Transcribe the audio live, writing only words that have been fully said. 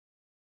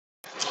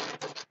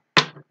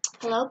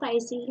Hello,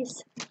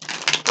 Pisces.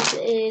 This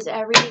is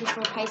a reading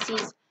for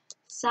Pisces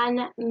Sun,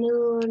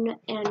 Moon,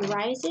 and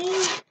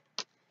Rising.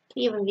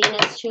 Even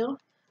Venus, too.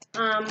 For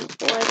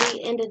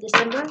the end of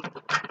December.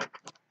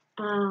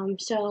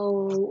 So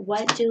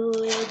what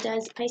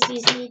does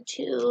Pisces need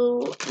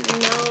to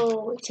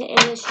know to end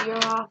this year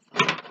off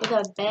with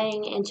a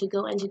bang and to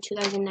go into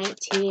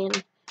 2019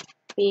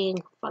 being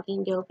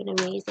fucking dope and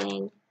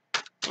amazing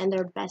and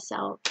their best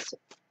selves?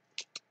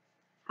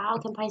 How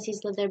can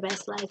Pisces live their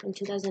best life in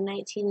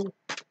 2019?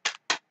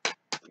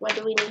 What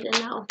do we need to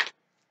know?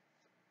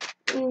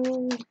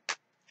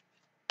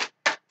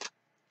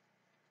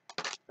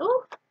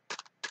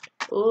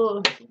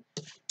 Oh.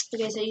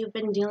 Okay, so you've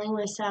been dealing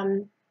with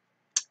some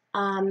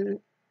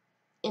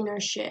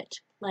inner shit,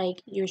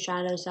 like your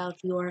shadow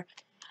self, your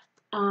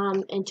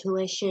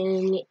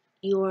intuition,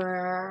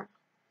 your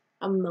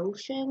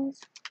emotions.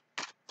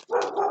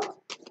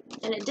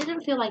 And it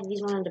didn't feel like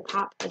these wanted to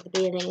pop at the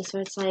beginning, so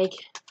it's like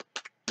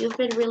you've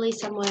been really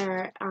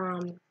somewhere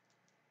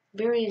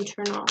very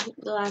internal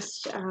the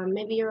last,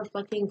 maybe you're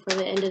reflecting for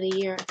the end of the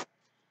year.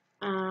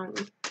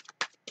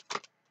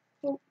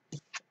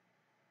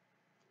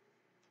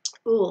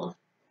 Ooh.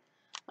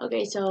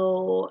 Okay,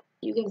 so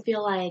you can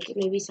feel like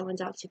maybe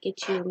someone's out to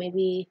get you.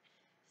 Maybe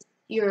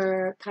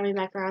you're coming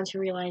back around to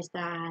realize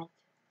that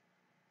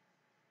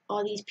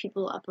all these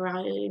people up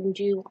around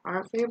you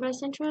aren't for your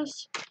best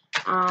interest.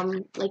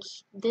 Like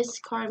this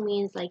card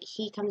means like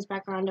he comes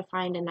back around to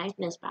find a knife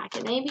in his back,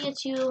 and maybe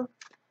it's you.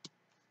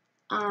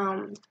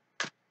 And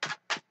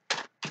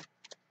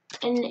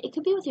it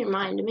could be with your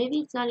mind. Maybe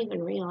it's not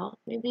even real.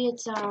 Maybe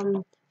it's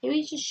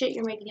just shit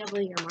you're making up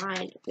with your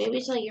mind. Maybe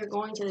it's like you're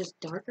going to this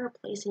darker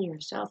place in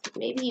yourself.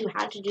 Maybe you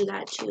had to do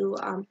that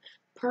to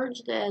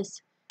purge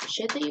this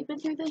shit that you've been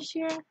through this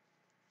year.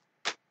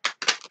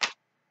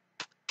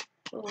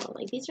 Oh,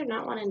 like these are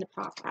not wanting to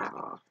pop at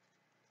all.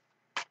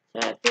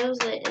 So it feels,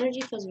 the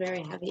energy feels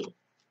very heavy.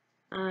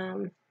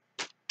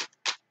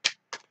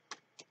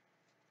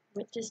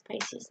 What does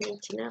Pisces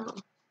need to know?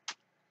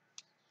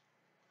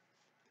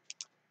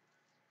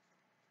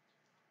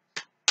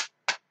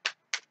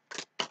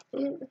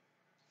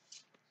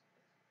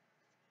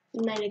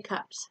 Knight of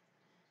Cups.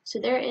 So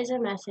there is a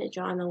message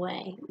on the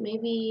way.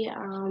 Maybe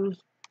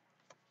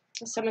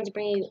someone's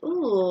bringing.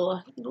 Ooh,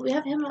 but we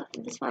have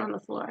this one on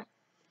the floor.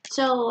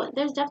 So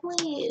there's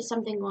definitely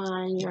something going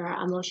on in your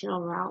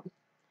emotional realm.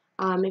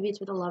 Maybe it's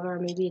with a lover,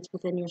 maybe it's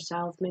within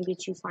yourself, maybe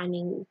it's you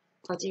finding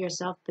parts of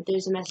yourself. But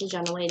there's a message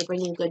on the way to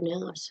bring you good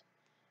news.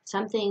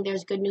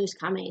 There's good news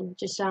coming.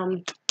 Just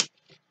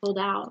hold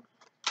out.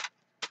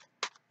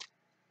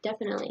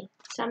 Definitely,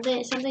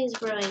 something's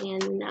brewing,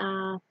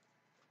 and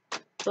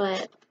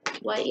but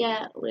what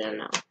yet? We don't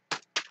know.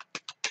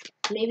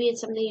 Maybe it's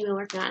something you've been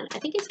working on. I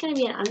think it's gonna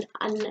be an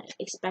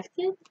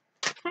unexpected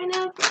kind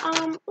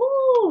of.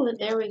 Ooh,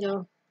 there we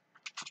go.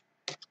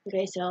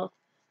 Okay, so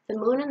the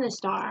moon and the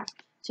star.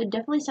 So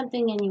definitely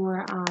something in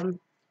your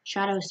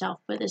shadow self.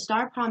 But the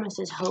star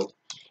promises hope.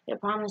 It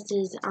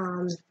promises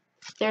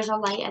there's a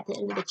light at the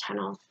end of the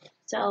tunnel.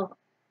 So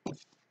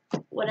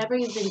whatever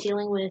you've been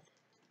dealing with,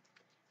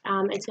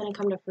 it's gonna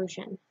come to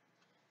fruition.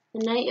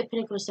 The Knight of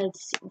Pentacles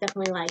says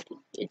definitely like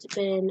it's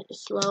been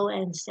slow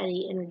and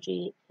steady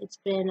energy. It's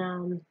been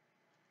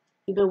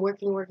you've been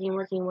working,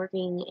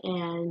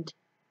 and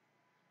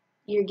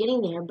you're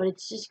getting there, but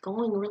it's just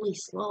going really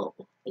slow.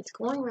 It's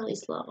going really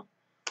slow.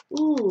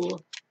 Ooh,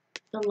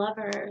 the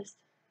Lovers.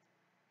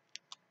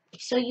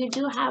 So you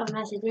do have a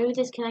message. Maybe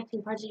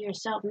disconnecting parts of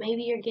yourself.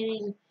 Maybe you're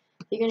gonna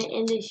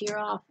end this year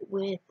off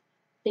with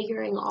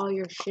figuring all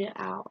your shit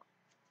out.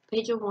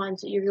 Page of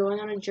Wands. You're going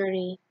on a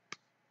journey.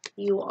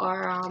 You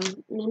are,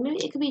 maybe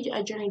it could be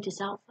a journey to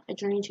self, a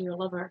journey to your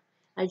lover,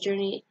 a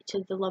journey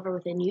to the lover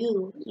within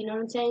you. You know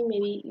what I'm saying?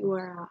 Maybe you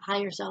are a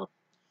higher self.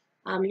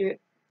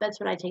 That's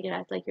what I take it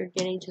as. Like you're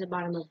getting to the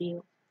bottom of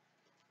you,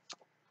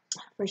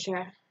 for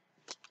sure.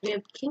 We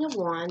have King of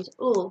Wands.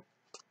 Ooh.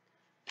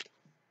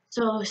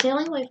 So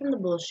sailing away from the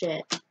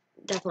bullshit,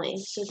 definitely.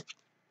 So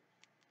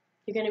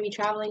you're gonna be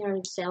traveling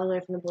or sailing away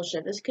from the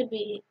bullshit.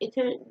 It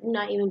could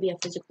not even be a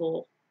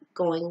physical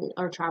going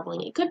or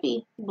traveling. It could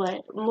be,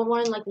 but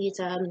more than likely it's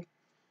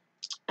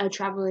a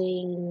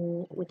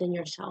traveling within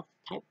yourself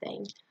type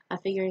thing,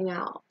 figuring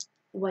out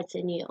what's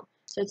in you.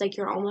 So it's like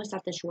you're almost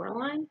at the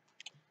shoreline.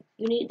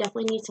 You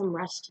definitely need some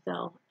rest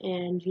though,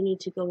 and you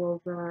need to go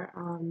over,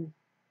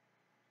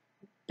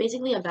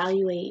 basically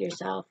evaluate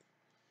yourself,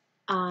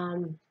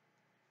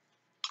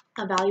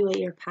 evaluate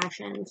your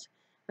passions,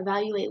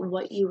 evaluate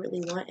what you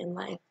really want in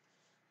life.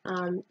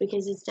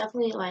 Because it's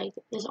definitely like,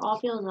 this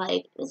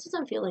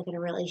doesn't feel like in a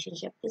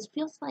relationship. This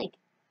feels like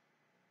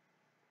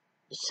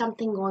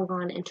something going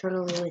on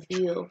internally with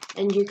you,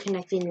 and you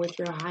connecting with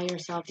your higher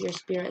self, your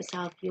spirit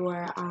self,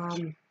 your,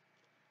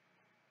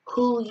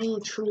 who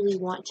you truly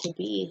want to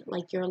be,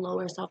 like your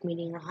lower self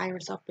meeting your higher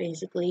self,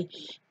 basically,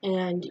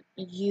 and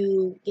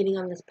you getting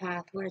on this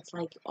path where it's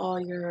like all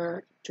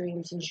your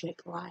dreams and shit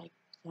collide.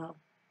 So,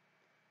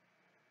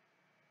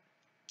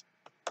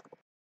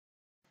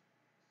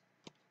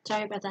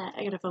 sorry about that,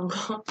 I got a phone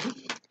call.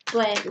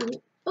 But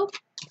Oh,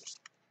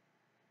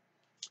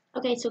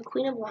 okay, so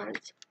Queen of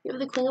Wands. You have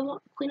the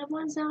Queen of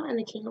Wands now and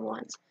the King of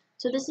Wands.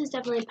 So this is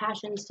definitely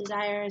passions,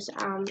 desires.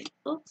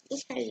 Oh,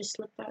 this guy just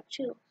slipped out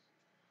too.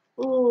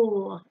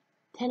 Ooh,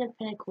 Ten of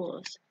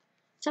Pentacles.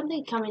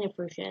 Something coming to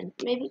fruition.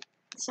 Maybe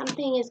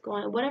something is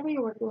going. Whatever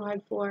you're working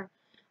hard for.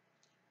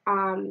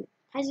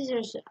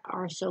 Pisces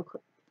are so.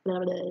 Blah,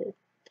 blah, blah. You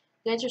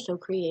guys are so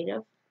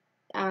creative.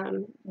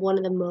 One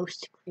of the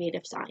most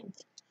creative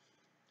signs,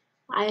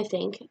 I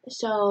think.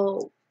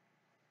 So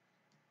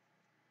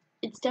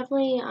it's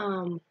definitely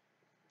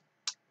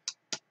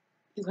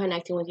you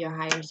connecting with your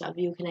higher self,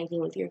 you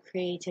connecting with your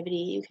creativity,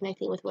 you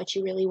connecting with what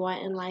you really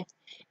want in life,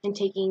 and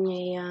taking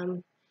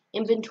a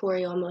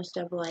inventory almost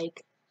of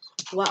like,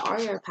 what are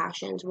your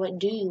passions? What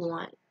do you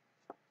want?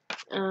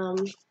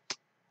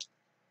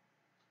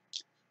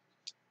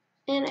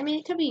 And I mean,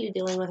 it could be you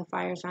dealing with a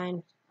fire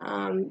sign,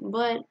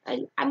 but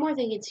I more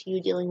think it's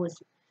you dealing with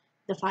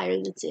the fire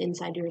that's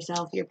inside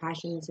yourself, your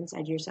passion that's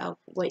inside yourself,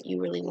 what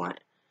you really want,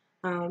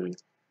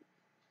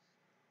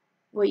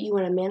 what you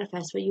want to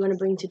manifest, what you want to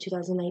bring to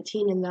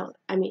 2019, and that,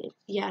 I mean,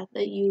 yeah,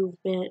 that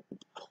you've been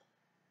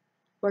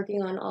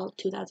working on all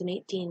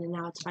 2018, and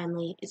now it's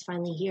finally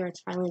here.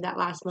 It's finally that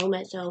last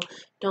moment. So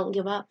don't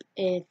give up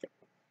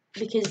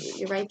because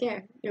you're right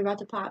there. You're about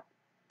to pop.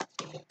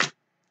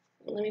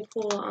 Let me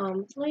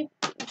pull. Let me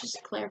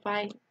just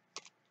clarify.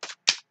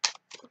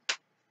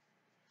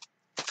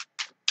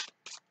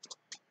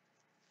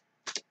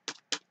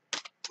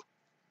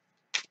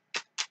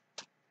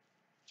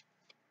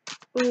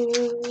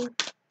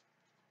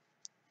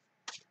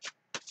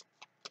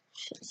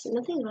 So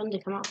nothing's going to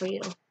come out for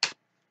you.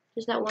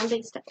 Just that one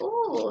big step.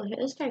 Oh,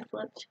 this guy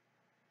flipped.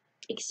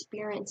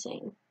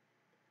 Experiencing.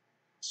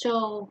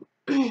 So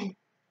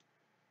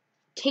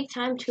take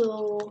time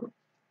to,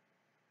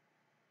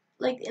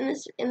 like, in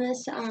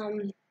this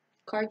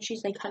card,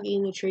 she's like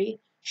hugging the tree.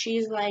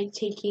 She's like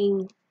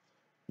taking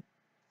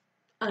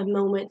a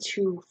moment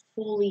to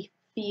fully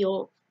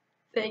feel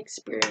the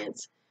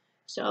experience.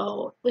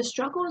 So the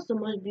struggle is the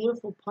most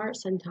beautiful part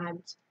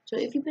sometimes. So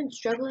if you've been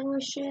struggling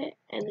with shit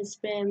and it's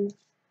been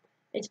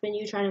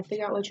you trying to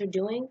figure out what you're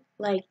doing,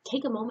 like,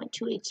 take a moment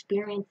to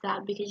experience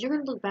that, because you're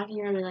gonna look back and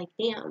you're gonna be like,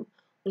 damn,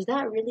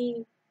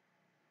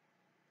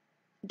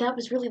 that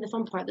was really the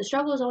fun part. The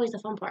struggle is always the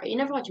fun part. You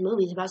never watch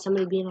movies about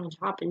somebody being on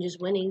top and just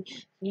winning.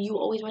 You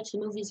always watch the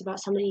movies about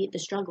the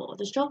struggle.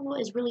 The struggle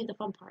is really the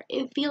fun part.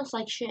 It feels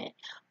like shit.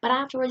 But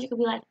afterwards you can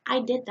be like,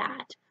 I did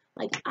that.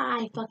 Like,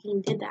 I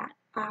fucking did that.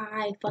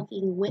 I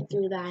fucking went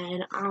through that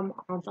and I'm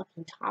on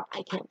fucking top.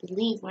 I can't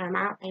believe where I'm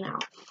at right now.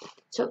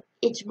 So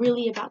it's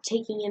really about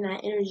taking in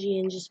that energy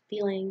and just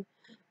feeling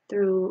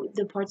through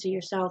the parts of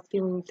yourself,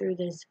 feeling through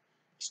this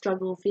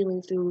struggle,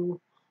 feeling through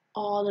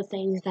all the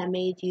things that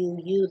made you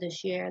you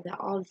this year, that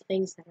all the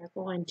things that are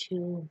going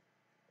to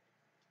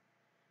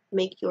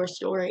make your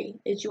story.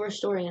 It's your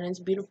story and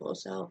it's beautiful.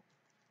 So,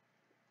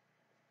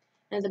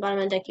 and at the bottom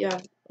of the deck you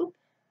have, oop.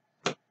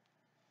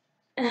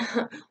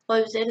 Well,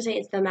 I was going to say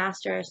it's the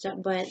master, so,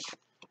 but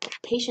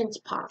patience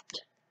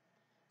popped.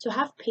 So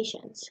have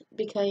patience,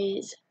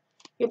 because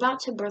you're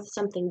about to birth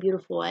something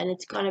beautiful, and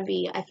it's gonna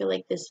be, I feel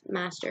like, this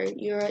master.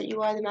 You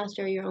are the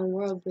master of your own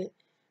world, but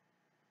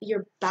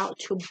you're about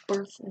to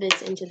birth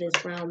this into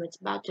this realm. It's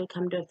about to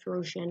come to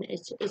fruition.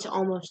 It's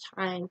almost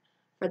time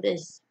for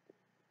this.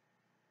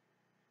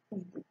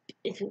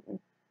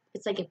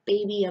 It's like a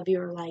baby of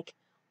your, like,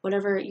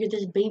 whatever, you're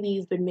this baby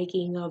you've been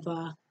making of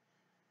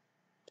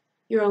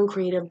your own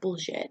creative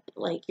bullshit.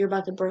 Like, you're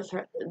about to birth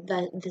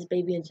this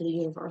baby into the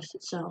universe.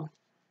 So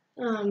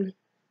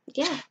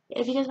yeah,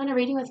 if you guys want a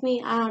reading with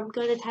me, go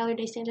to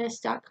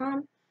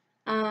tylerdesantis.com.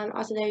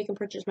 Also there you can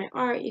purchase my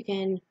art, you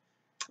can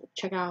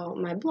check out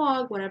my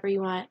blog, whatever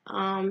you want.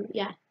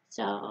 Yeah,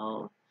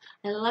 so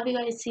I love you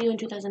guys. See you in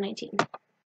 2019.